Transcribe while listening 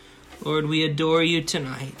Lord, we adore you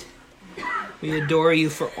tonight. We adore you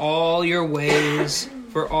for all your ways,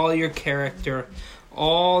 for all your character.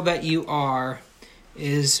 All that you are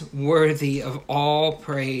is worthy of all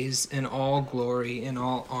praise and all glory and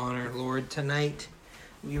all honor. Lord, tonight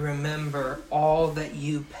we remember all that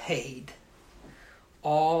you paid,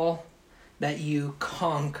 all that you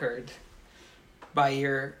conquered by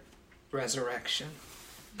your resurrection.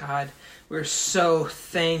 God, we're so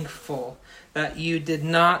thankful that you did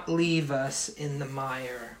not leave us in the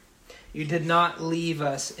mire. You did not leave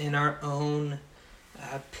us in our own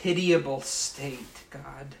pitiable state,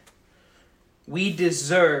 God. We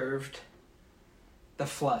deserved the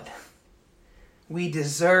flood. We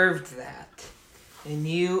deserved that. And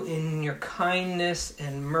you, in your kindness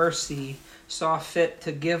and mercy, saw fit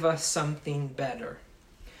to give us something better.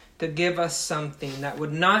 To give us something that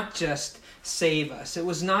would not just save us. It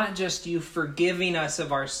was not just you forgiving us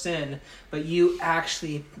of our sin, but you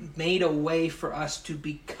actually made a way for us to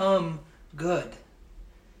become good,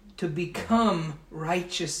 to become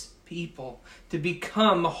righteous people, to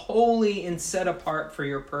become holy and set apart for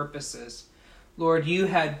your purposes. Lord, you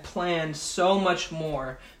had planned so much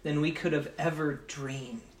more than we could have ever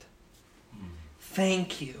dreamed.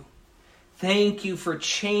 Thank you. Thank you for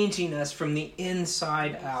changing us from the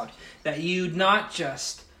inside out, that you not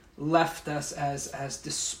just left us as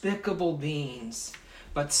despicable beings,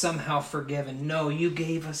 but somehow forgiven. No, you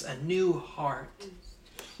gave us a new heart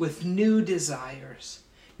with new desires.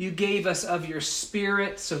 You gave us of your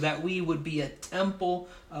Spirit so that we would be a temple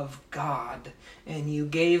of God. And you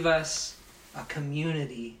gave us a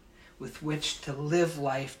community with which to live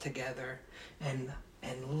life together and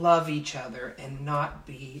love each other and not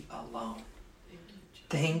be alone.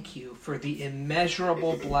 Thank you for the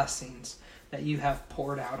immeasurable blessings that you have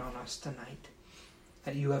poured out on us tonight,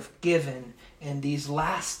 that you have given in these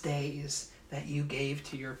last days that you gave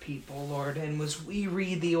to your people, Lord. And as we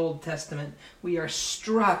read the Old Testament, we are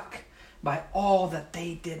struck by all that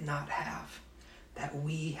they did not have, that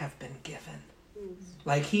we have been given.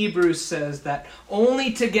 Like Hebrews says, that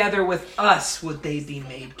only together with us would they be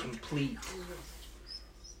made complete.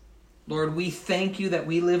 Lord, we thank you that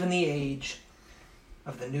we live in the age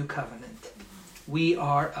of the new covenant. We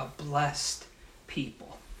are a blessed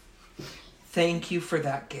people. Thank you for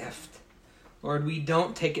that gift. Lord, we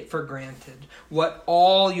don't take it for granted. What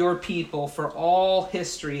all your people for all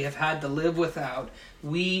history have had to live without,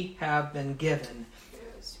 we have been given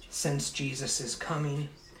since Jesus' coming,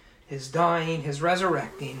 his dying, his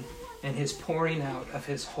resurrecting, and his pouring out of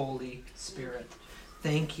his Holy Spirit.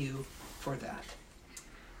 Thank you for that.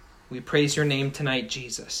 We praise your name tonight,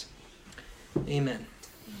 Jesus. Amen.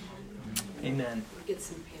 Amen. Get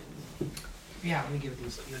some pens. Yeah, let me give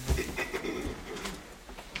these to you.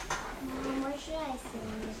 Mom, where should I sit?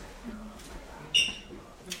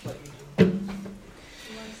 You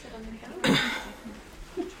want to sit on the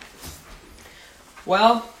couch?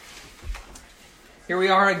 Well, here we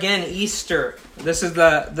are again, Easter. This is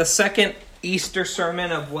the second Easter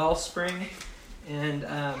sermon of Wellspring. And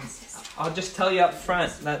I'll just tell you up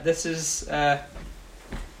front that this is...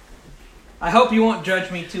 I hope you won't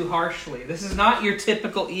judge me too harshly. This is not your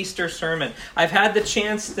typical Easter sermon. I've had the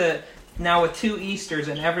chance to, now with 2 Easters,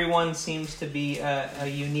 and everyone seems to be a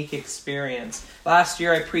unique experience. Last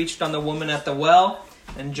year I preached on the woman at the well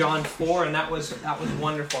in John 4, and that was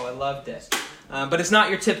wonderful. I loved it. But it's not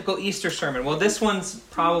your typical Easter sermon. Well, this one's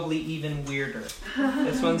probably even weirder.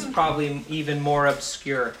 This one's probably even more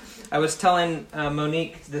obscure. I was telling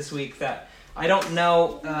Monique this week that I don't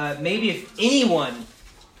know, maybe if anyone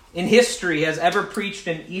in history has ever preached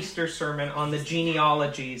an Easter sermon on the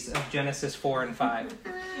genealogies of Genesis 4 and 5.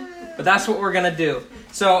 But that's what we're going to do.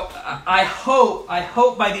 So I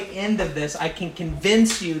hope by the end of this I can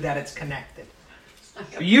convince you that it's connected.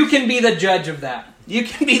 You can be the judge of that. You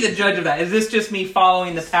can be the judge of that. Is this just me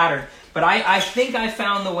following the pattern? But I think I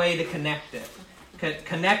found the way to connect it.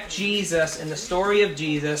 Connect Jesus and the story of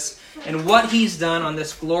Jesus and what he's done on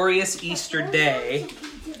this glorious Easter day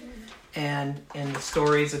and in the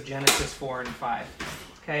stories of Genesis 4 and 5.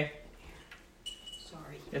 Okay?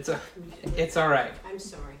 Sorry. It's all right. I'm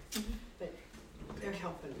sorry, but they're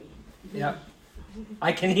helping me. Yep.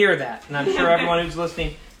 I can hear that, and I'm sure everyone who's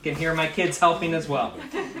listening can hear my kids helping as well.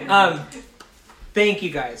 Thank you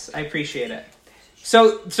guys. I appreciate it.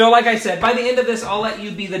 So like I said, by the end of this, I'll let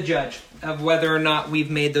you be the judge of whether or not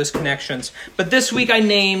we've made those connections. But this week I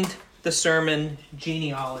named the sermon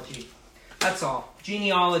Genealogy. That's all.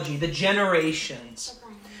 Genealogy, the generations.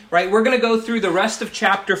 Right? We're going to go through the rest of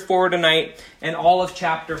chapter 4 tonight and all of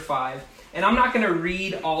chapter 5. And I'm not going to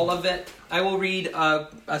read all of it. I will read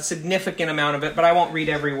a significant amount of it, but I won't read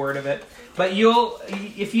every word of it. But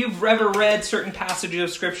if you've ever read certain passages of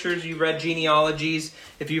scriptures, you've read genealogies,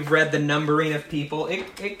 if you've read the numbering of people,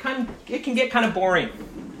 it can get kind of boring.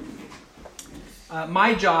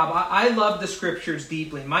 My job, I love the scriptures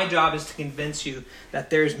deeply. My job is to convince you that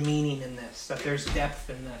there's meaning in this, that there's depth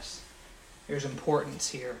in this. There's importance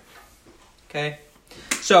here. Okay?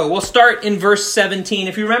 So we'll start in verse 17.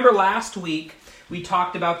 If you remember last week, we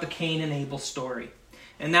talked about the Cain and Abel story.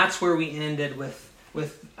 And that's where we ended with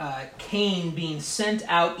Cain being sent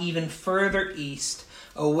out even further east,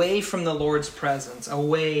 away from the Lord's presence,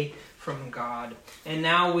 away from God. And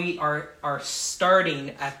now we are starting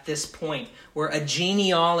at this point where a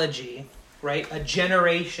genealogy, right, a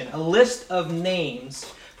generation, a list of names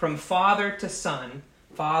from father to son,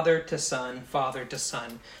 father to son, father to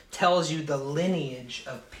son, tells you the lineage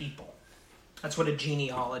of people. That's what a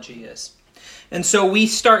genealogy is. And so we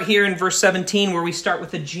start here in verse 17 where we start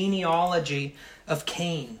with the genealogy of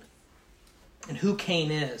Cain and who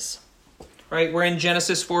Cain is. Right? We're in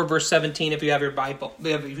Genesis 4 verse 17 if you have your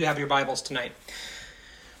Bibles tonight.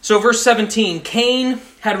 So verse 17, Cain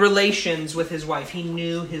had relations with his wife. He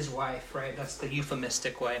knew his wife, right? That's the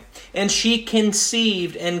euphemistic way. And she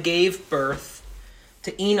conceived and gave birth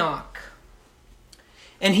to Enoch.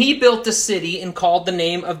 And he built a city and called the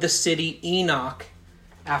name of the city Enoch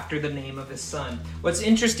after the name of his son. What's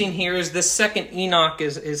interesting here is this second Enoch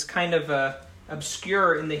is kind of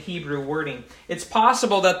obscure in the Hebrew wording. It's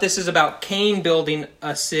possible that this is about Cain building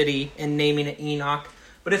a city and naming it Enoch,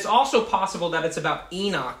 but it's also possible that it's about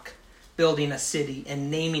Enoch building a city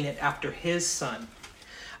and naming it after his son.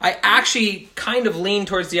 I actually kind of lean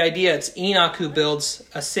towards the idea it's Enoch who builds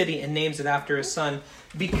a city and names it after his son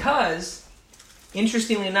because,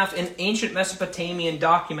 interestingly enough, in ancient Mesopotamian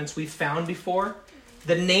documents we've found before,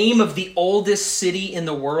 the name of the oldest city in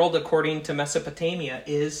the world, according to Mesopotamia,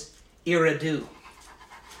 is Eridu.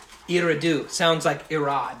 Eridu. Sounds like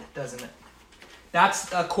Irad, doesn't it?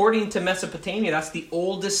 That's, according to Mesopotamia, that's the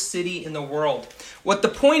oldest city in the world. What the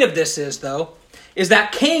point of this is, though, is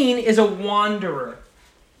that Cain is a wanderer.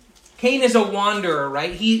 Cain is a wanderer,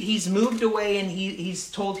 right? He's moved away and he's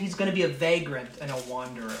told he's going to be a vagrant and a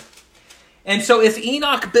wanderer. And so if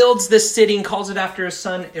Enoch builds this city and calls it after his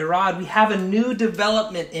son Irad, we have a new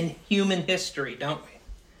development in human history, don't we?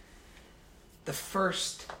 The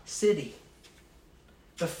first city.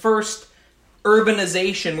 The first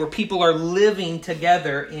urbanization where people are living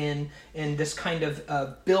together in this kind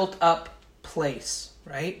of built-up place,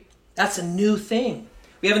 right? That's a new thing.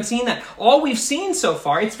 We haven't seen that. All we've seen so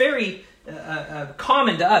far, it's very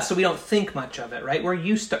common to us, so we don't think much of it, right? We're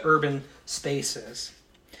used to urban spaces.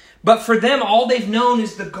 But for them, all they've known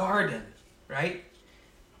is the garden, right?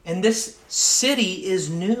 And this city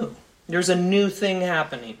is new. There's a new thing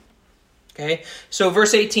happening. Okay? So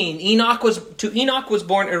verse 18, Enoch was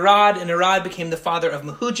born Irad, and Irad became the father of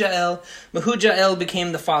Mehujael. Mehujael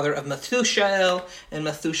became the father of Methushael, and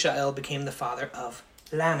Methushael became the father of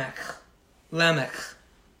Lamech. Lamech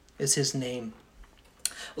is his name.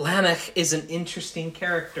 Lamech is an interesting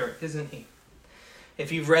character, isn't he?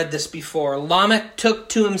 If you've read this before, Lamech took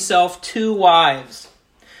to himself 2 wives.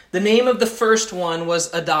 The name of the first one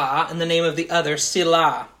was Adah, and the name of the other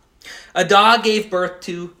Silah. Adah gave birth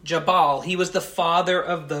to Jabal. He was the father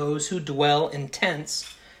of those who dwell in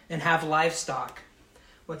tents and have livestock.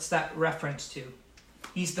 What's that reference to?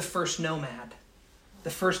 He's the first nomad, the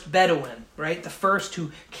first Bedouin, right? The first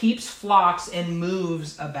who keeps flocks and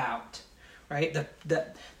moves about, right?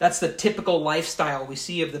 That's the typical lifestyle we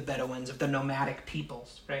see of the Bedouins, of the nomadic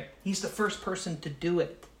peoples, right? He's the first person to do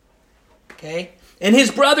it, okay? And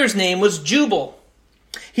his brother's name was Jubal.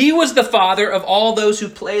 He was the father of all those who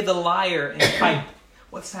play the lyre and pipe.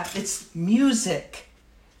 What's that? It's music.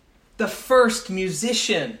 The first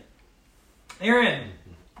musician. Aaron,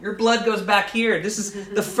 your blood goes back here. This is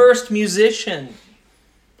the first musician.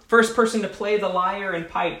 First person to play the lyre and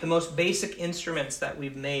pipe, the most basic instruments that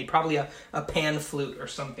we've made. Probably a pan flute or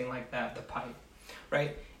something like that, the pipe,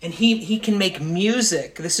 right? And he can make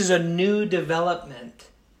music. This is a new development,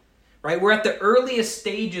 right? We're at the earliest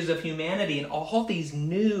stages of humanity, and all these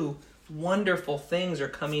new, wonderful things are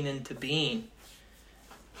coming into being.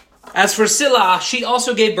 As for Silah, she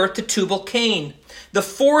also gave birth to Tubal-Cain, the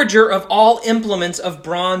forger of all implements of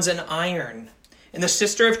bronze and iron. And the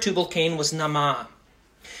sister of Tubal-Cain was Naamah.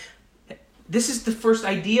 This is the first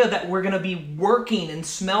idea that we're going to be working and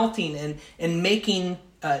smelting and making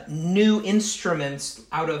new instruments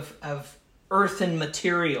out of earthen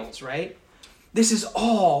materials, right? This is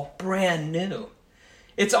all brand new.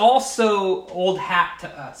 It's also old hat to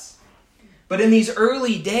us. But in these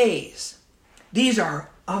early days, these are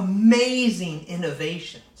amazing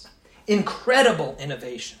innovations, incredible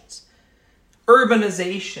innovations.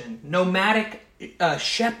 Urbanization, nomadic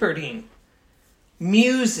shepherding,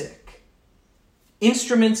 music,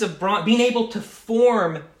 instruments of bronze, being able to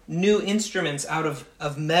form new instruments out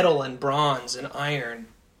of metal and bronze and iron,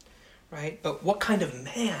 right? But what kind of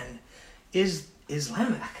man is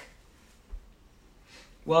Lamech?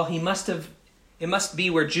 Well, it must be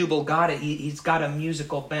where Jubal got it. He's got a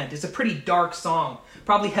musical bent. It's a pretty dark song,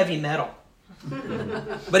 probably heavy metal.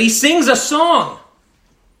 But he sings a song.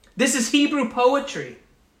 This is Hebrew poetry.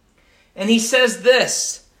 And he says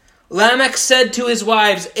this, Lamech said to his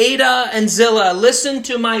wives, Adah and Zillah, listen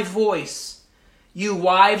to my voice, you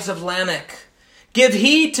wives of Lamech. Give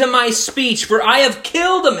heed to my speech, for I have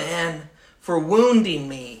killed a man for wounding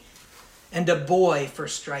me, and a boy for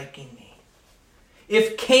striking me.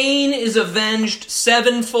 If Cain is avenged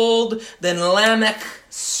sevenfold, then Lamech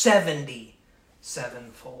 70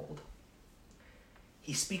 sevenfold.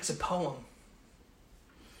 He speaks a poem.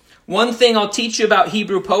 One thing I'll teach you about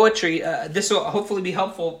Hebrew poetry, this will hopefully be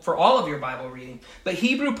helpful for all of your Bible reading, but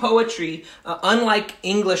Hebrew poetry, unlike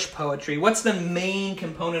English poetry, what's the main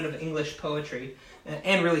component of English poetry,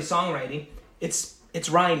 and really songwriting? It's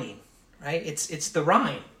rhyming, right? It's the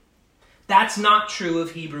rhyme. That's not true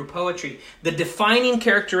of Hebrew poetry. The defining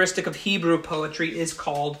characteristic of Hebrew poetry is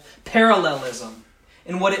called parallelism.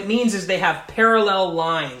 And what it means is they have parallel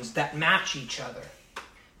lines that match each other,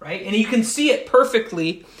 right? And you can see it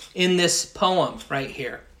perfectly in this poem right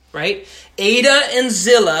here, right? Adah and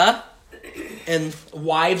Zillah and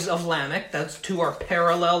wives of Lamech, those two are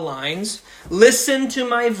parallel lines. Listen to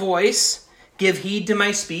my voice, give heed to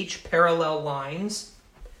my speech, parallel lines.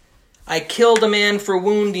 I killed a man for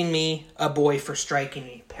wounding me, a boy for striking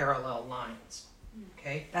me, parallel lines.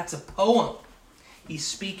 Okay, that's a poem. He's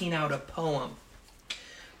speaking out a poem.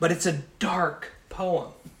 But it's a dark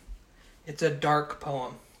poem. It's a dark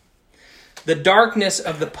poem. The darkness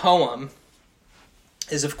of the poem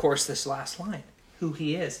is, of course, this last line, who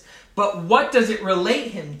he is. But what does it relate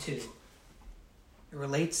him to? It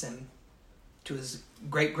relates him to his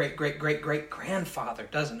great-great-great-great-great-grandfather,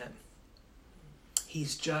 doesn't it?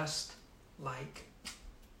 He's just like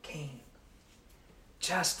Cain.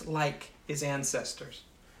 Just like his ancestors.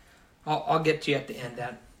 I'll get to you at the end,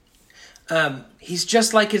 Dad. He's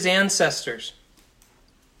just like his ancestors,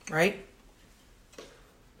 right?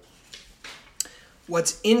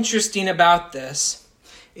 What's interesting about this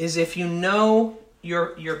is if you know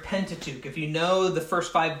your Pentateuch, if you know the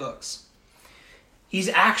first 5 books, he's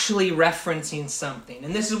actually referencing something.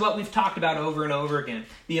 And this is what we've talked about over and over again.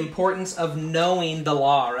 The importance of knowing the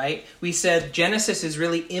law, right? We said Genesis is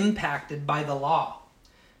really impacted by the law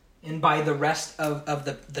and by the rest of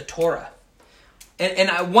the Torah.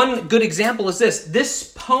 And one good example is this.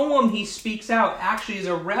 This poem he speaks out actually is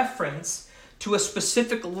a reference to a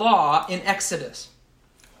specific law in Exodus.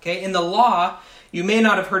 Okay, in the law, you may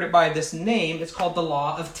not have heard it by this name, it's called the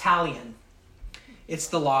law of Talion. It's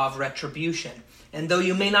the law of retribution. And though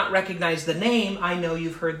you may not recognize the name, I know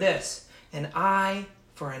you've heard this. An eye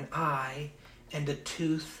for an eye and a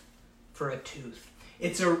tooth for a tooth.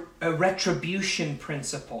 It's a retribution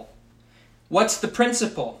principle. What's the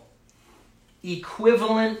principle?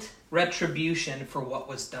 Equivalent retribution for what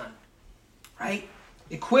was done. Right?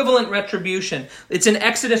 Equivalent retribution. It's in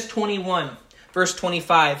Exodus 21. Verse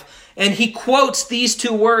 25. And he quotes these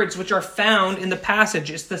 2 words which are found in the passage.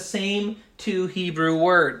 It's the same 2 Hebrew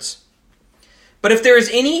words. But if there is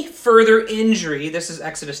any further injury, this is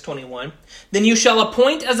Exodus 21, then you shall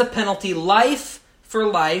appoint as a penalty life for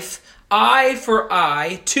life, eye for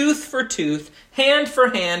eye, tooth for tooth, hand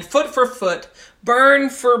for hand, foot for foot, burn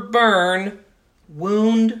for burn,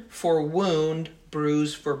 wound for wound,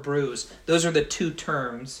 bruise for bruise. Those are the 2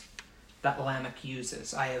 terms that Lamech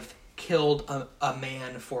uses. I have killed a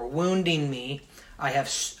man for wounding me.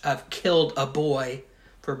 I've killed a boy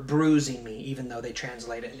for bruising me, even though they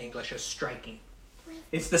translate it in English as striking.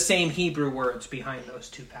 It's the same Hebrew words behind those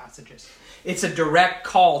 2 passages. It's a direct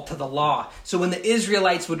call to the law. So when the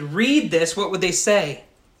Israelites would read this, what would they say?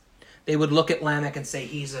 They would look at Lamech and say,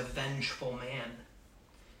 he's a vengeful man.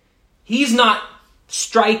 He's not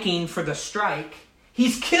striking for the strike.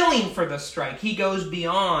 He's killing for the strike. He goes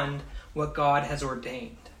beyond what God has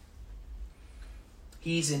ordained.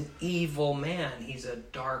 He's an evil man. He's a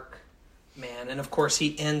dark man. And of course,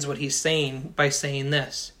 he ends what he's saying by saying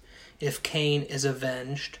this. If Cain is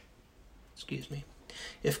avenged,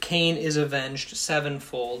 if Cain is avenged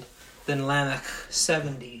sevenfold, then Lamech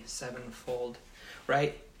 70 sevenfold,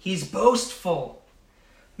 right? He's boastful.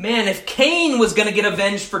 Man, if Cain was going to get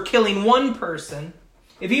avenged for killing one person,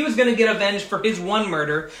 if he was going to get avenged for his one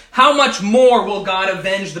murder, how much more will God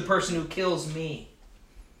avenge the person who kills me?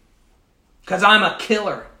 Because I'm a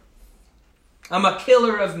killer. I'm a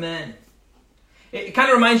killer of men. It kind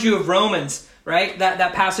of reminds you of Romans, right?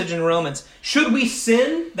 That passage in Romans. Should we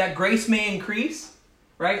sin that grace may increase?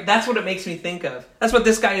 Right? That's what it makes me think of. That's what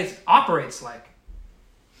this guy operates like.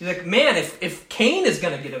 He's like, man, if Cain is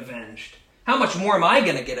going to get avenged, how much more am I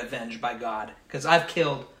going to get avenged by God? Because I've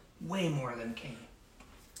killed way more than Cain.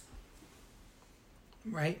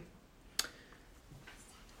 Right?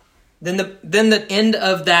 Then the end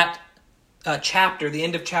of that chapter, the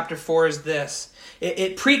end of chapter 4 is this.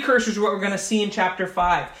 It precursors what we're going to see in chapter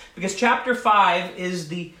 5. Because chapter 5 is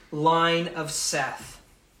the line of Seth.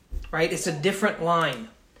 Right? It's a different line.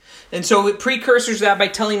 And so it precursors that by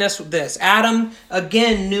telling us this. Adam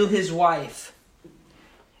again knew his wife.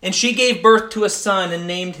 And she gave birth to a son and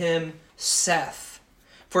named him Seth.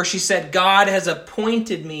 For she said, God has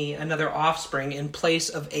appointed me another offspring in place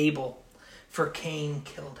of Abel, for Cain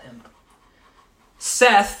killed him.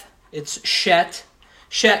 Seth, it's Shet.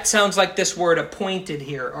 Shet sounds like this word appointed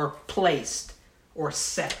here, or placed, or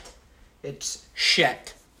set. It's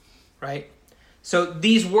Shet, right? So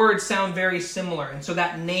these words sound very similar, and so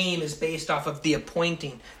that name is based off of the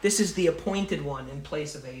appointing. This is the appointed one in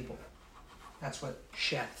place of Abel. That's what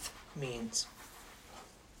Sheth means.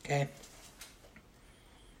 Okay?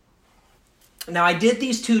 Now I did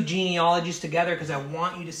these two genealogies together because I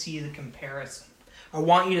want you to see the comparison. I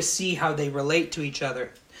want you to see how they relate to each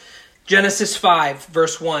other. Genesis 5,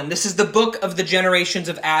 verse 1. This is the book of the generations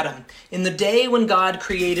of Adam. In the day when God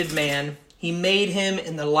created man, he made him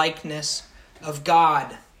in the likeness of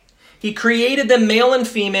God. He created them male and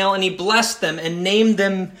female, and he blessed them and named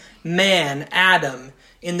them man, Adam,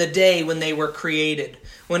 in the day when they were created.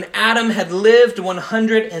 When Adam had lived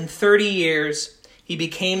 130 years, he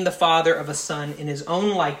became the father of a son in his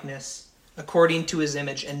own likeness, according to his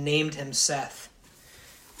image, and named him Seth.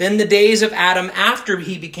 Then the days of Adam after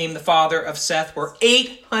he became the father of Seth were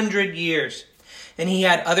 800 years, and he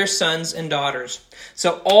had other sons and daughters.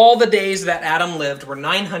 So all the days that Adam lived were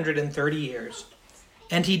 930 years,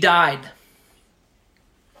 and he died.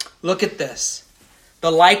 Look at this.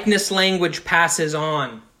 The likeness language passes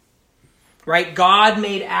on. Right? God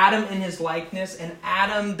made Adam in his likeness, and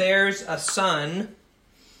Adam bears a son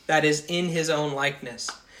that is in his own likeness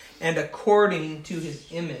and according to his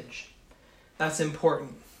image. That's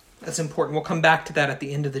important. That's important. We'll come back to that at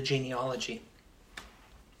the end of the genealogy.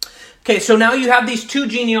 Okay, so now you have these two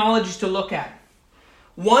genealogies to look at.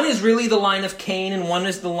 One is really the line of Cain, and one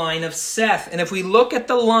is the line of Seth. And if we look at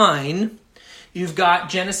the line, you've got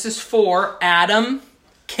Genesis 4, Adam,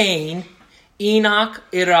 Cain, Enoch,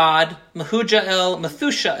 Irad, Mehujael,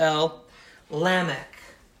 Methushael, Lamech.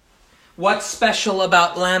 What's special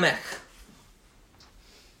about Lamech?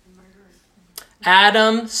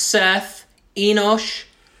 Adam, Seth, Enosh,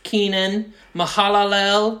 Kenan,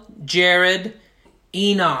 Mahalalel, Jared,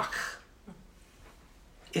 Enoch.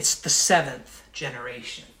 It's the seventh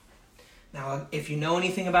generation. Now, if you know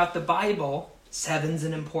anything about the Bible, 7's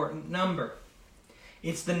an important number.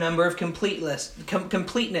 It's the number of completeness,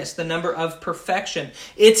 the number of perfection.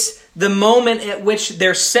 It's the moment at which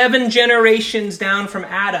there's 7 generations down from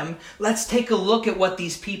Adam. Let's take a look at what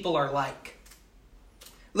these people are like.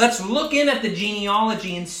 Let's look in at the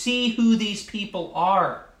genealogy and see who these people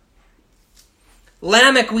are.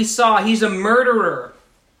 Lamech, we saw, he's a murderer.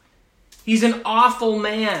 He's an awful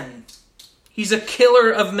man. He's a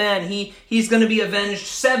killer of men. He's going to be avenged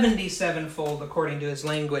 77-fold according to his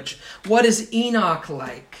language. What is Enoch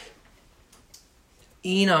like?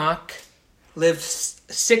 Enoch lived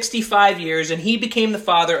 65 years, and he became the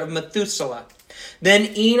father of Methuselah.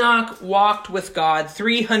 Then Enoch walked with God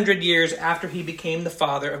 300 years after he became the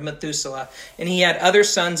father of Methuselah, and he had other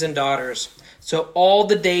sons and daughters. So all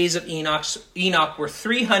the days of Enoch were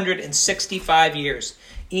 365 years.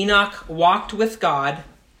 Enoch walked with God,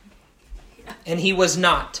 and he was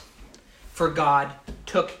not, for God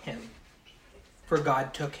took him. For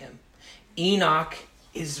God took him. Enoch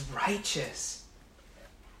is righteous.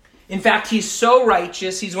 In fact, he's so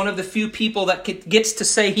righteous, he's one of the few people that gets to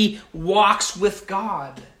say he walks with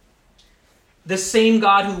God. The same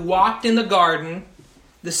God who walked in the garden,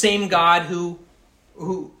 the same God who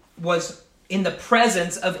was in the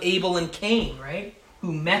presence of Abel and Cain, right?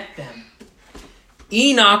 Who met them.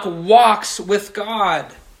 Enoch walks with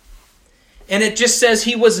God. And it just says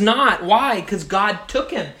he was not. Why? Because God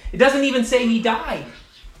took him. It doesn't even say he died.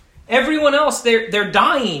 Everyone else, they're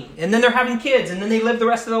dying, and then they're having kids, and then they live the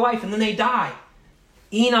rest of their life, and then they die.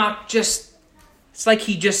 Enoch it's like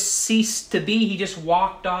he just ceased to be. He just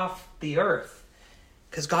walked off the earth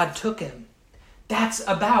because God took him. That's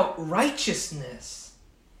about righteousness.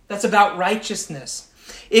 That's about righteousness.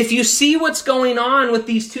 If you see what's going on with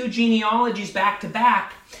these two genealogies back to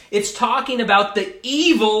back, it's talking about the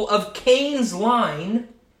evil of Cain's line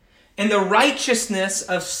and the righteousness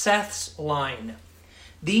of Seth's line.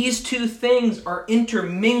 These two things are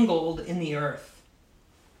intermingled in the earth.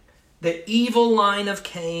 The evil line of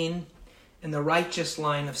Cain and the righteous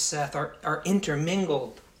line of Seth are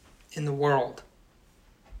intermingled in the world.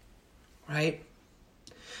 Right?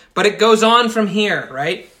 But it goes on from here,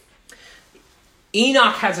 right?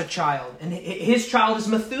 Enoch has a child, and his child is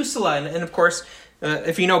Methuselah. And of course,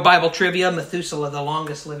 if you know Bible trivia, Methuselah, the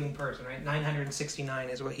longest living person, right? 969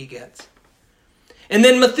 is what he gets. And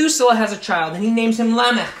then Methuselah has a child, and he names him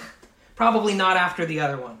Lamech. Probably not after the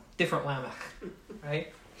other one. Different Lamech,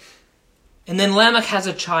 right? And then Lamech has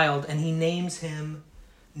a child, and he names him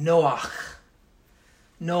Noach.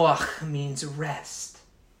 Noach means rest.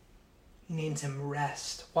 He names him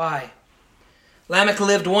rest. Why? Lamech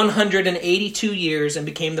lived 182 years and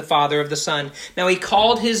became the father of the son. Now he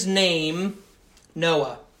called his name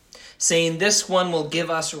Noah, saying, "This one will give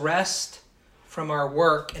us rest from our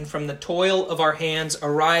work and from the toil of our hands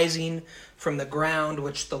arising from the ground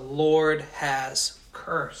which the Lord has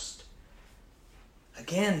cursed."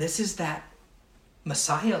 Again, this is that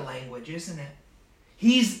Messiah language, isn't it?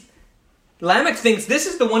 Lamech thinks this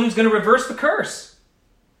is the one who's going to reverse the curse.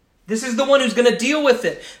 This is the one who's going to deal with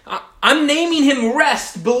it. I'm naming him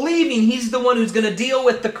rest, believing he's the one who's going to deal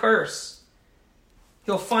with the curse.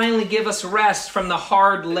 He'll finally give us rest from the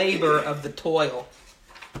hard labor of the toil.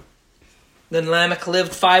 Then Lamech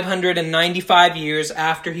lived 595 years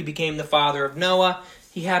after he became the father of Noah.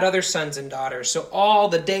 He had other sons and daughters. So all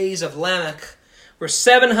the days of Lamech were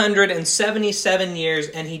 777 years,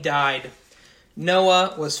 and he died.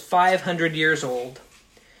 Noah was 500 years old.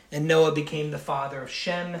 And Noah became the father of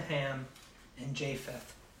Shem, Ham, and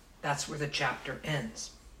Japheth. That's where the chapter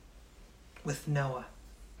ends. With Noah.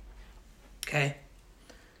 Okay?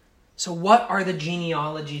 So what are the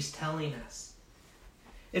genealogies telling us?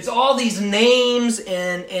 It's all these names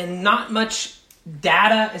and not much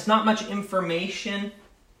data. It's not much information.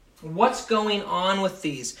 What's going on with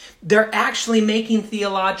these? They're actually making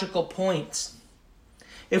theological points.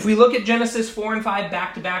 If we look at Genesis 4 and 5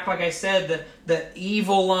 back to back, like I said, the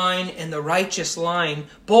evil line and the righteous line,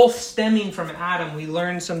 both stemming from Adam, we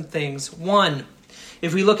learn some things. One,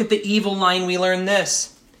 if we look at the evil line, we learn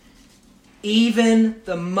this. Even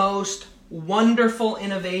the most wonderful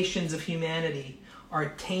innovations of humanity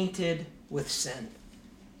are tainted with sin.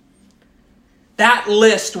 That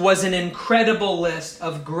list was an incredible list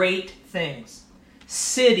of great things.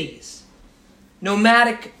 Cities,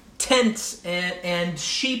 nomadic tents and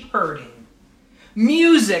sheep herding.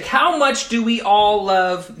 Music. How much do we all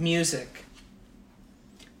love music?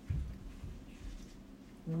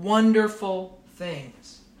 Wonderful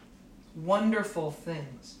things. Wonderful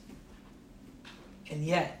things. And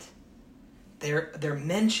yet, they're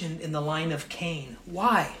mentioned in the line of Cain.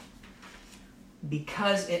 Why?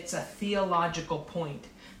 Because it's a theological point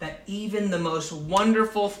that even the most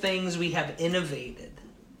wonderful things we have innovated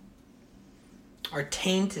are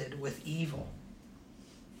tainted with evil.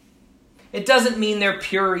 It doesn't mean they're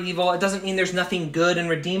pure evil. It doesn't mean there's nothing good and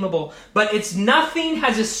redeemable. But nothing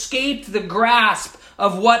has escaped the grasp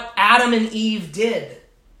of what Adam and Eve did.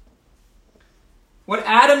 What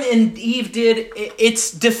Adam and Eve did,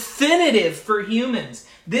 it's definitive for humans.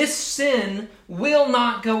 This sin will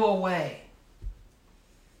not go away.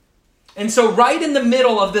 And so right in the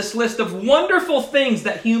middle of this list of wonderful things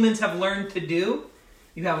that humans have learned to do,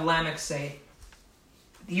 you have Lamech say,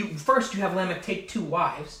 First, you have Lamech take 2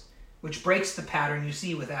 wives, which breaks the pattern you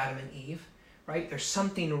see with Adam and Eve, right? There's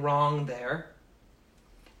something wrong there.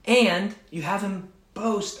 And you have him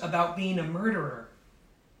boast about being a murderer.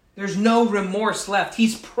 There's no remorse left.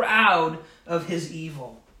 He's proud of his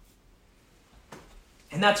evil.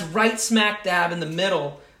 And that's right smack dab in the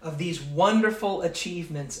middle of these wonderful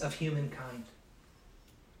achievements of humankind.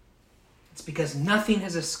 It's because nothing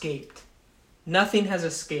has escaped. Nothing has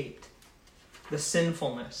escaped the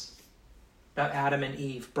sinfulness that Adam and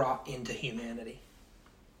Eve brought into humanity.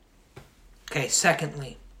 Okay,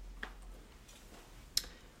 secondly,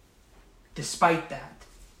 despite that,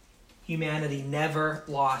 humanity never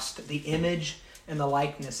lost the image and the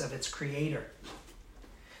likeness of its creator.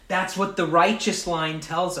 That's what the righteous line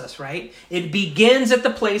tells us, right? It begins at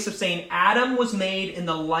the place of saying Adam was made in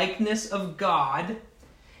the likeness of God,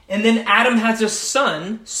 and then Adam has a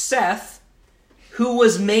son, Seth, who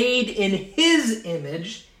was made in his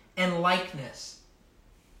image and likeness.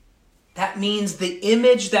 That means the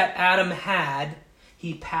image that Adam had,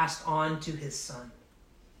 he passed on to his son.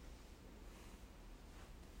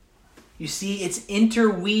 You see, it's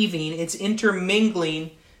interweaving, it's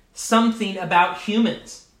intermingling something about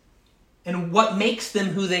humans and what makes them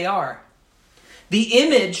who they are. The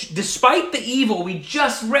image, despite the evil we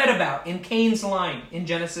just read about in Cain's line in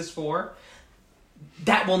Genesis 4,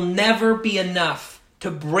 that will never be enough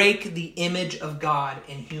to break the image of God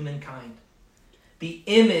in humankind. The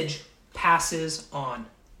image passes on.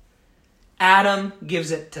 Adam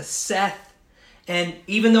gives it to Seth. And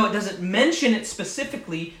even though it doesn't mention it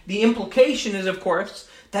specifically, the implication is, of course,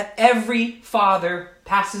 that every father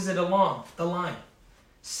passes it along the line.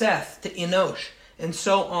 Seth to Enosh, and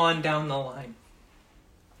so on down the line.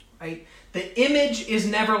 Right? The image is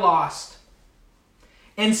never lost.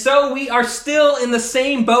 And so we are still in the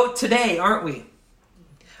same boat today, aren't we?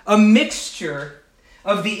 A mixture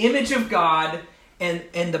of the image of God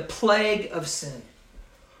and the plague of sin.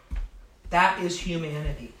 That is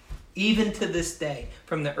humanity. Even to this day,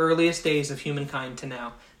 from the earliest days of humankind to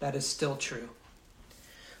now, that is still true.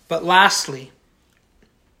 But lastly,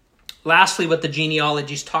 what the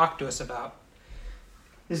genealogies talk to us about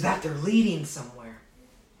is that they're leading somewhere.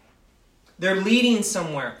 They're leading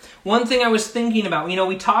somewhere. One thing I was thinking about,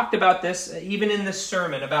 we talked about this even in this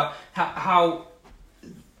sermon, about how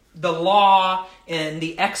the law and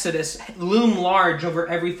the Exodus loom large over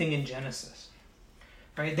everything in Genesis.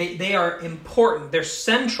 Right? They are important. They're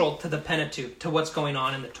central to the Pentateuch, to what's going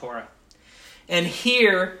on in the Torah. And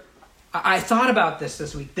here, I thought about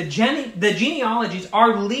this week. The genealogies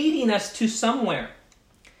are leading us to somewhere.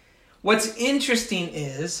 What's interesting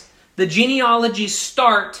is the genealogies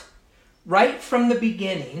start right from the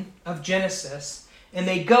beginning of Genesis, and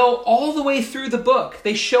they go all the way through the book.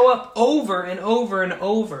 They show up over and over and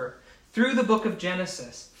over through the book of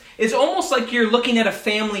Genesis. It's almost like you're looking at a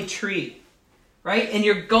family tree. Right? And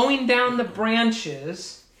you're going down the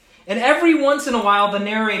branches, and every once in a while the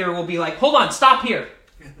narrator will be like, hold on, stop here.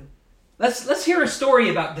 Let's hear a story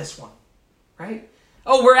about this one. Right?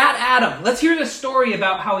 Oh, we're at Adam. Let's hear the story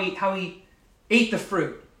about how he ate the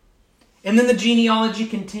fruit. And then the genealogy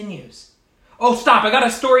continues. Oh, stop, I got a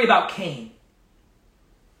story about Cain.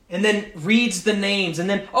 And then reads the names, and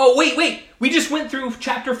then, oh, wait, we just went through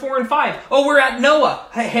chapter 4 and 5. Oh, we're at Noah.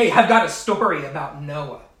 Hey, I've got a story about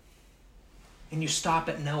Noah. And you stop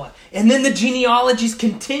at Noah. And then the genealogies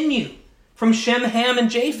continue from Shem, Ham, and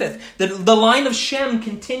Japheth. The line of Shem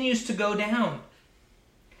continues to go down.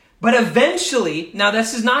 But eventually, now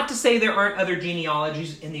this is not to say there aren't other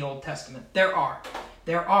genealogies in the Old Testament. There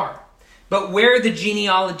are. But where the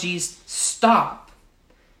genealogies stop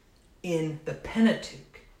in the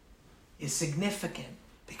Pentateuch is significant,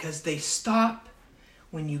 because they stop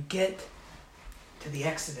when you get to the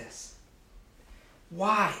Exodus.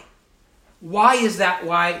 Why? Why is that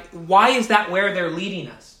where they're leading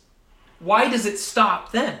us? Why does it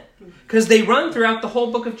stop then? Because they run throughout the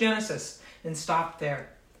whole book of Genesis and stop there.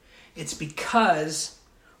 It's because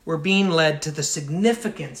we're being led to the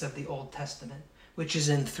significance of the Old Testament, which is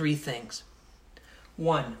in three things.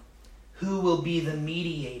 1, who will be the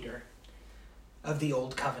mediator of the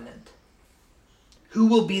Old Covenant? Who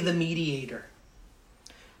will be the mediator?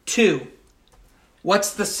 2,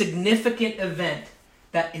 what's the significant event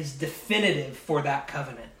that is definitive for that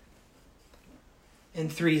covenant?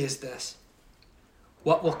 And 3 is this: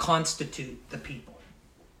 what will constitute the people?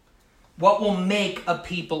 What will make a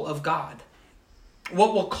people of God?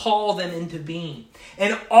 What will call them into being?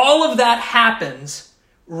 And all of that happens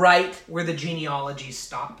right where the genealogies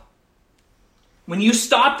stop. When you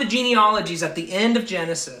stop the genealogies at the end of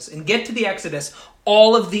Genesis and get to the Exodus,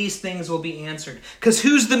 all of these things will be answered. Because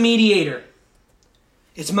who's the mediator?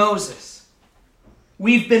 It's Moses.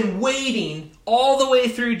 We've been waiting all the way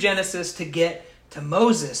through Genesis to get to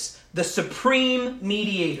Moses, the supreme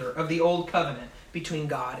mediator of the Old Covenant between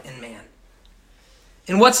God and man.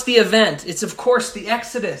 And what's the event? It's, of course, the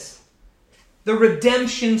Exodus, the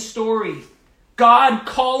redemption story. God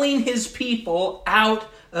calling his people out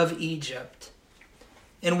of Egypt.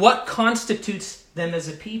 And what constitutes them as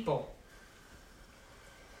a people?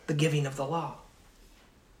 The giving of the law.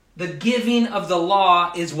 The giving of the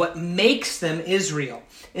law is what makes them Israel.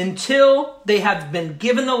 Until they have been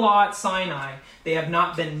given the law at Sinai, they have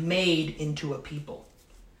not been made into a people.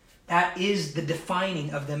 That is the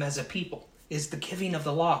defining of them as a people, is the giving of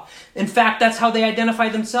the law. In fact, that's how they identify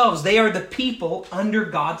themselves. They are the people under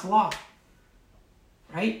God's law.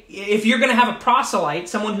 Right? If you're going to have a proselyte,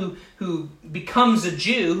 someone who becomes a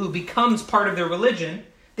Jew, who becomes part of their religion,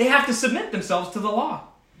 they have to submit themselves to the law.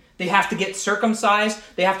 They have to get circumcised.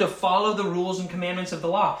 They have to follow the rules and commandments of the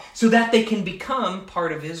law so that they can become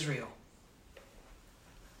part of Israel.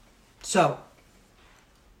 So,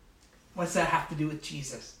 what's that have to do with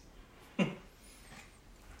Jesus?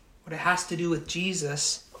 what it has to do with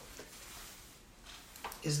Jesus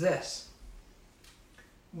is this.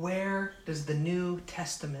 Where does the New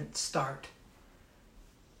Testament start?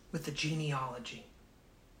 With the genealogy.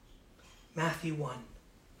 Matthew 1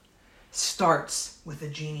 starts with a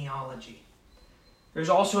genealogy. There's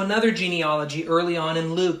also another genealogy early on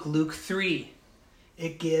in Luke, Luke 3.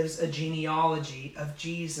 It gives a genealogy of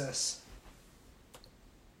Jesus.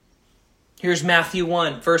 Here's Matthew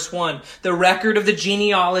 1, verse 1. The record of the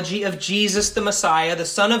genealogy of Jesus the Messiah, the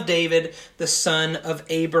son of David, the son of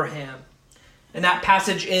Abraham. And that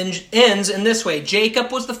passage ends in this way. Jacob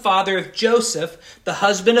was the father of Joseph, the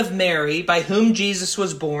husband of Mary, by whom Jesus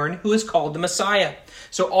was born, who is called the Messiah.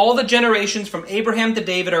 So all the generations from Abraham to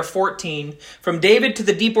David are 14. From David to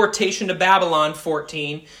the deportation to Babylon,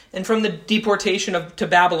 14. And from the deportation to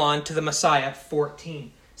Babylon to the Messiah,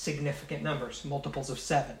 14. Significant numbers, multiples of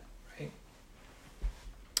 7.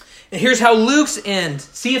 And here's how Luke's end.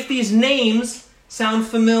 See if these names sound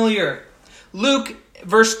familiar. Luke,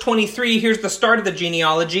 verse 23, here's the start of the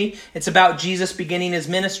genealogy. It's about Jesus beginning his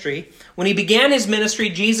ministry. When he began his ministry,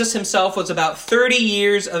 Jesus himself was about 30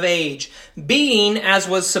 years of age, being, as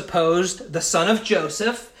was supposed, the son of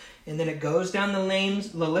Joseph. And then it goes down the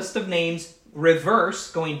list of names, reverse,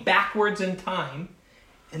 going backwards in time.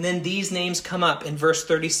 And then these names come up in verse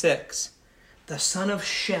 36. The son of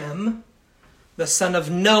Shem, the son of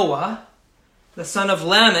Noah, the son of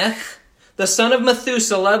Lamech, the son of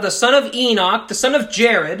Methuselah, the son of Enoch, the son of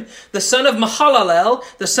Jared, the son of Mahalalel,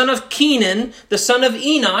 the son of Kenan, the son of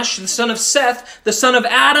Enosh, the son of Seth, the son of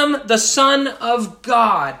Adam, the son of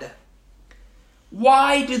God.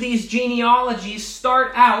 Why do these genealogies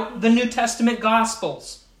start out the New Testament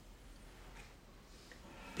Gospels?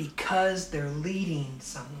 Because they're leading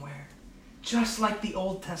somewhere, just like the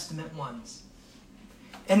Old Testament ones.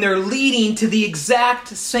 And they're leading to the exact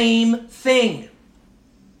same thing.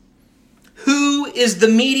 Who is the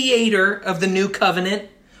mediator of the new covenant?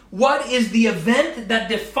 What is the event that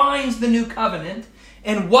defines the new covenant?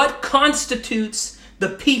 And what constitutes the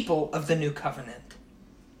people of the new covenant?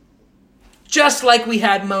 Just like we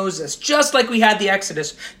had Moses, just like we had the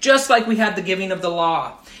Exodus, just like we had the giving of the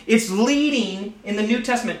law. It's leading in the New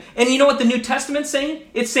Testament. And you know what the New Testament's saying?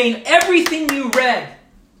 It's saying everything you read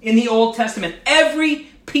in the Old Testament, every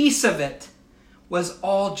piece of it was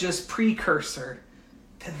all just precursor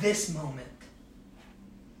to this moment.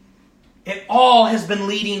 It all has been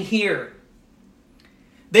leading here.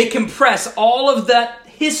 They compress all of that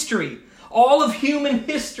history, all of human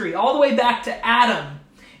history, all the way back to Adam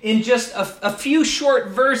in just a few short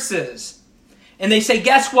verses. And they say,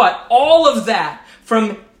 guess what? All of that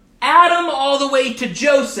from Adam all the way to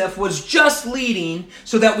Joseph was just leading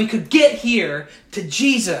so that we could get here to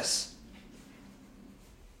Jesus.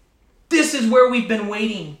 This is where we've been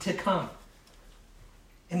waiting to come.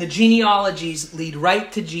 And the genealogies lead right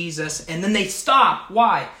to Jesus, and then they stop.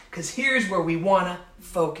 Why? Because here's where we want to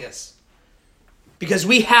focus. Because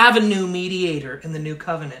we have a new mediator in the new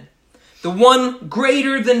covenant. The one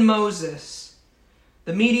greater than Moses.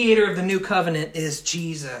 The mediator of the new covenant is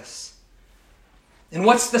Jesus. And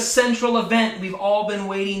what's the central event we've all been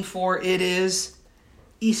waiting for? It is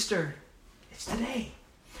Easter. It's today.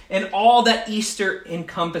 And all that Easter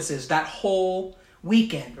encompasses, that whole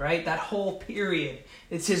weekend, right? That whole period.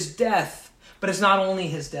 It's his death, but it's not only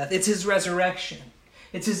his death. It's his resurrection.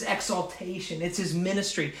 It's his exaltation. It's his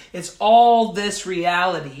ministry. It's all this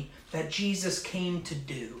reality that Jesus came to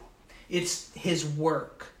do. It's his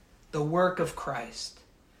work, the work of Christ.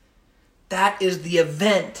 That is the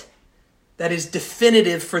event that is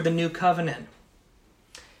definitive for the new covenant.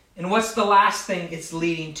 And what's the last thing it's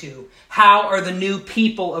leading to? How are the new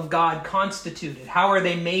people of God constituted? How are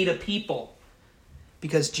they made a people?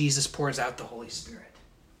 Because Jesus pours out the Holy Spirit.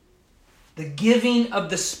 The giving of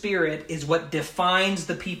the Spirit is what defines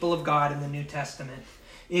the people of God in the New Testament.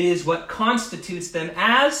 It is what constitutes them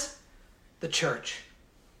as the church.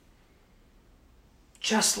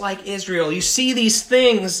 Just like Israel. You see these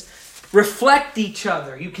things reflect each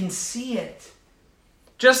other. You can see it.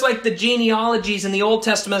 Just like the genealogies in the Old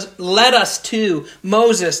Testament led us to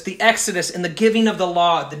Moses, the Exodus, and the giving of the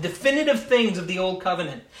law, the definitive things of the Old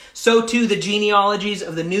Covenant, so too the genealogies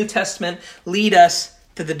of the New Testament lead us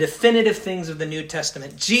to the definitive things of the New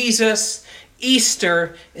Testament. Jesus,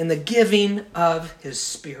 Easter, and the giving of his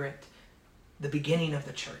Spirit, the beginning of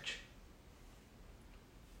the church.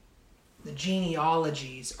 The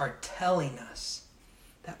genealogies are telling us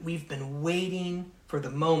that we've been waiting for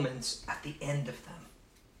the moments at the end of them.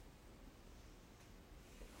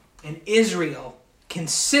 And Israel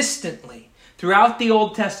consistently, throughout the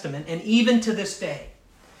Old Testament, and even to this day,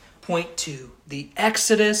 point to the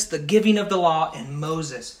Exodus, the giving of the law, and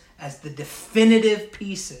Moses as the definitive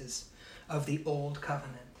pieces of the old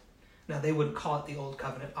covenant. Now, they wouldn't call it the old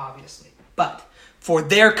covenant, obviously, but for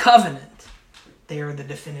their covenant, they are the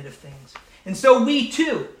definitive things. And so we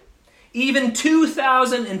too, even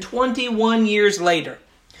 2021 years later,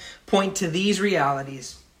 point to these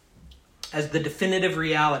realities as the definitive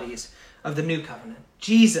realities of the new covenant.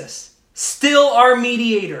 Jesus, still our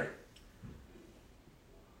mediator,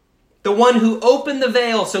 the one who opened the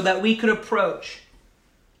veil so that we could approach.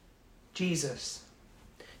 Jesus,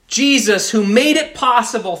 who made it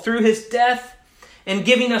possible through his death and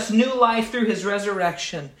giving us new life through his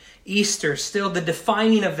resurrection. Easter, still the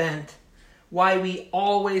defining event, why we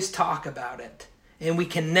always talk about it, and we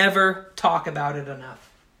can never talk about it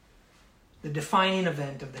enough. The defining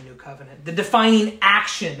event of the new covenant, the defining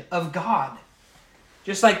action of God.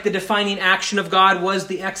 Just like the defining action of God was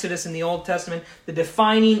the Exodus in the Old Testament, the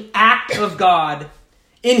defining act of God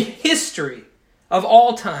in history of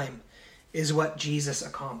all time is what Jesus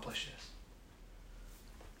accomplishes.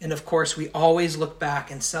 And of course, we always look back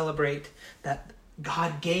and celebrate that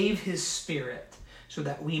God gave his Spirit so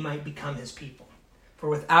that we might become his people. For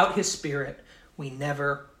without his Spirit, we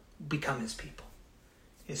never become his people.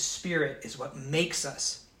 His Spirit is what makes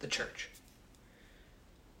us the church.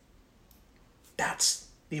 That's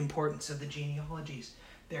the importance of the genealogies.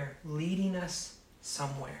 They're leading us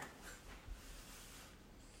somewhere.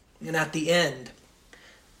 And at the end,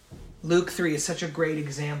 Luke 3 is such a great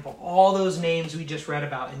example. All those names we just read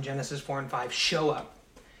about in Genesis 4 and 5 show up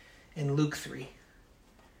in Luke 3.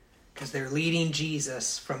 Because they're leading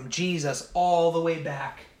Jesus from Jesus all the way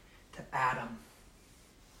back to Adam.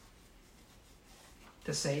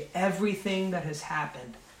 To say everything that has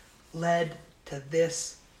happened led to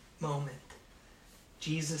this moment.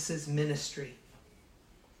 Jesus' ministry.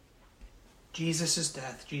 Jesus'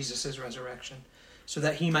 death, Jesus' resurrection. So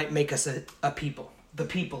that he might make us a people. The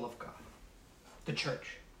people of God. The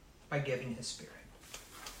church. By giving his Spirit.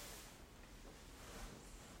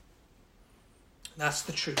 That's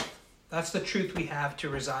the truth. That's the truth we have to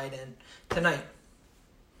reside in tonight.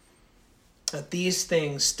 That these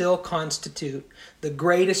things still constitute the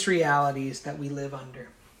greatest realities that we live under.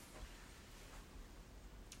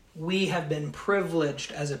 We have been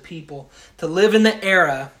privileged as a people to live in the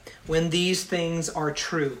era when these things are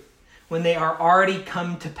true, when they are already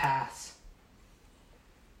come to pass.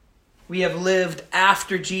 We have lived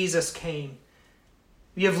after Jesus came.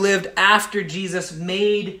 We have lived after Jesus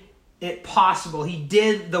made it possible. He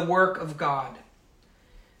did the work of God.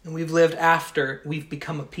 And we've lived after we've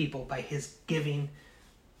become a people by his giving,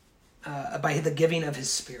 by the giving of his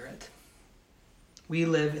Spirit. We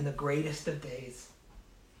live in the greatest of days.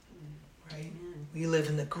 Right? We live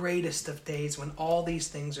in the greatest of days when all these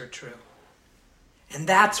things are true. And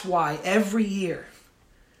that's why every year,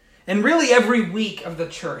 and really every week of the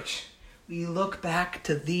church, we look back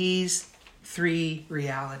to these three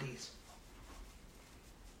realities.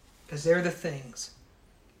 Because they're the things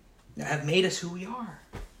that have made us who we are.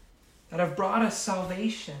 That have brought us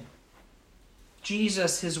salvation.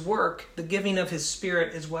 Jesus, his work, the giving of his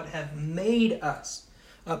Spirit is what have made us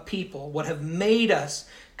a people. What have made us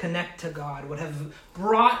connect to God. What have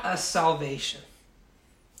brought us salvation.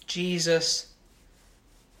 Jesus,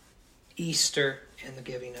 Easter, and the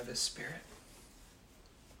giving of his Spirit.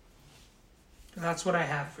 That's what I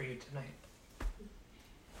have for you tonight.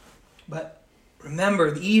 But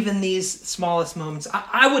remember, even these smallest moments,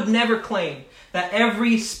 I would never claim that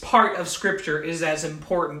every part of Scripture is as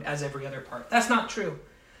important as every other part. That's not true.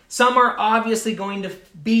 Some are obviously going to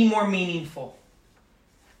be more meaningful.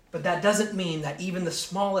 But that doesn't mean that even the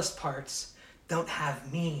smallest parts don't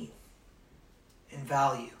have meaning and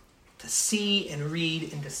value to see and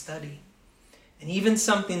read and to study. And even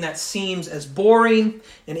something that seems as boring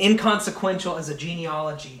and inconsequential as a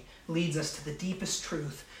genealogy leads us to the deepest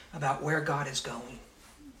truth about where God is going,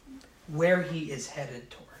 where he is headed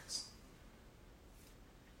towards.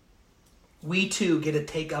 We too get to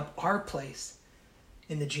take up our place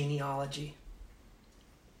in the genealogy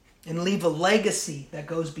and leave a legacy that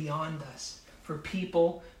goes beyond us for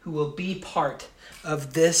people who will be part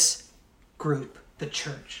of this group, the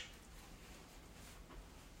church.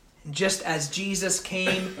 And just as Jesus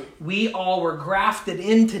came, we all were grafted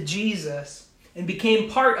into Jesus and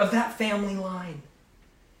became part of that family line.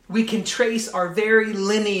 We can trace our very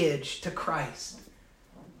lineage to Christ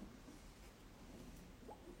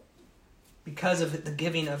because of the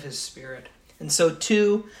giving of his Spirit. And so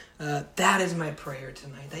too, that is my prayer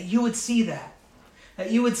tonight, that you would see that.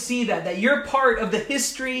 That you would see that you're part of the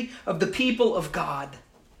history of the people of God.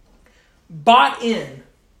 Bought in,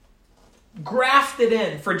 grafted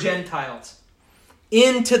in for Gentiles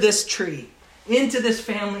into this tree. into this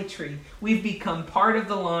family tree. We've become part of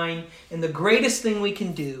the line, and the greatest thing we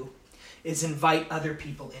can do is invite other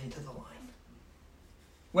people into the line.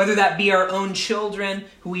 Whether that be our own children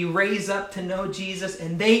who we raise up to know Jesus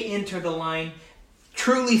and they enter the line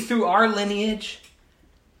truly through our lineage,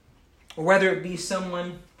 or whether it be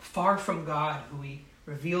someone far from God who we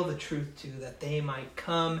reveal the truth to, that they might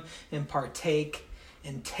come and partake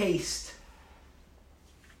and taste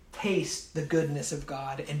the goodness of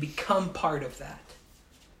God and become part of that.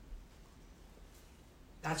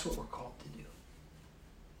 That's what we're called to do.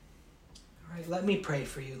 All right, let me pray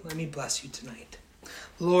for you. Let me bless you tonight.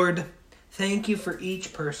 Lord, thank you for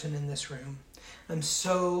each person in this room. I'm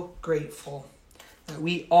so grateful that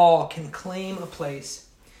we all can claim a place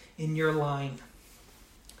in your line.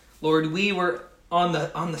 Lord, we were on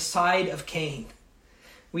the side of Cain.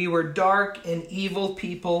 We were dark and evil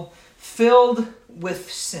people filled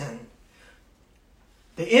with sin.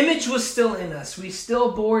 The image was still in us. We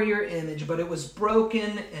still bore your image, but it was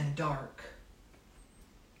broken and dark.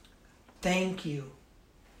 Thank you.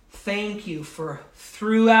 Thank you for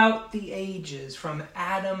throughout the ages, from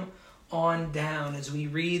Adam on down, as we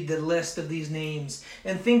read the list of these names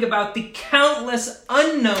and think about the countless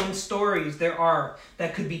unknown stories there are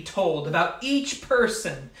that could be told about each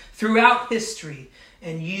person throughout history.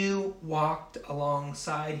 And you walked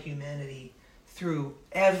alongside humanity through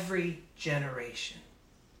every generation,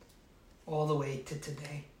 all the way to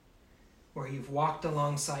today, where you've walked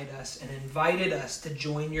alongside us and invited us to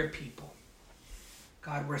join your people.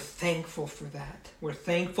 God, we're thankful for that. We're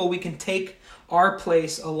thankful we can take our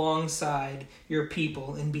place alongside your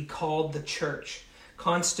people and be called the church,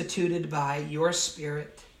 constituted by your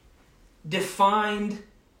Spirit, defined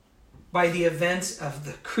by the events of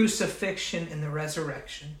the crucifixion and the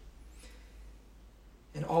resurrection,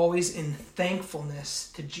 and always in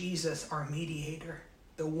thankfulness to Jesus, our mediator,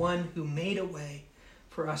 the one who made a way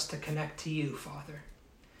for us to connect to you, Father.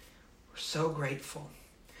 We're so grateful.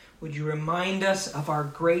 Would you remind us of our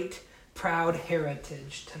great, proud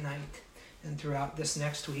heritage tonight and throughout this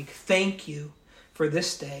next week? Thank you for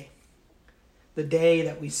this day, the day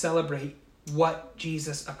that we celebrate what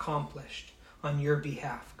Jesus accomplished on your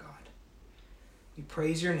behalf, God. We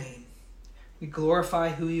praise your name. We glorify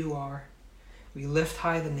who you are. We lift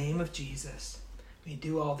high the name of Jesus. We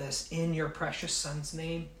do all this in your precious Son's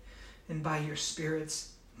name and by your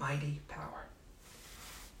Spirit's mighty power.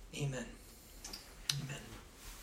 Amen. Amen.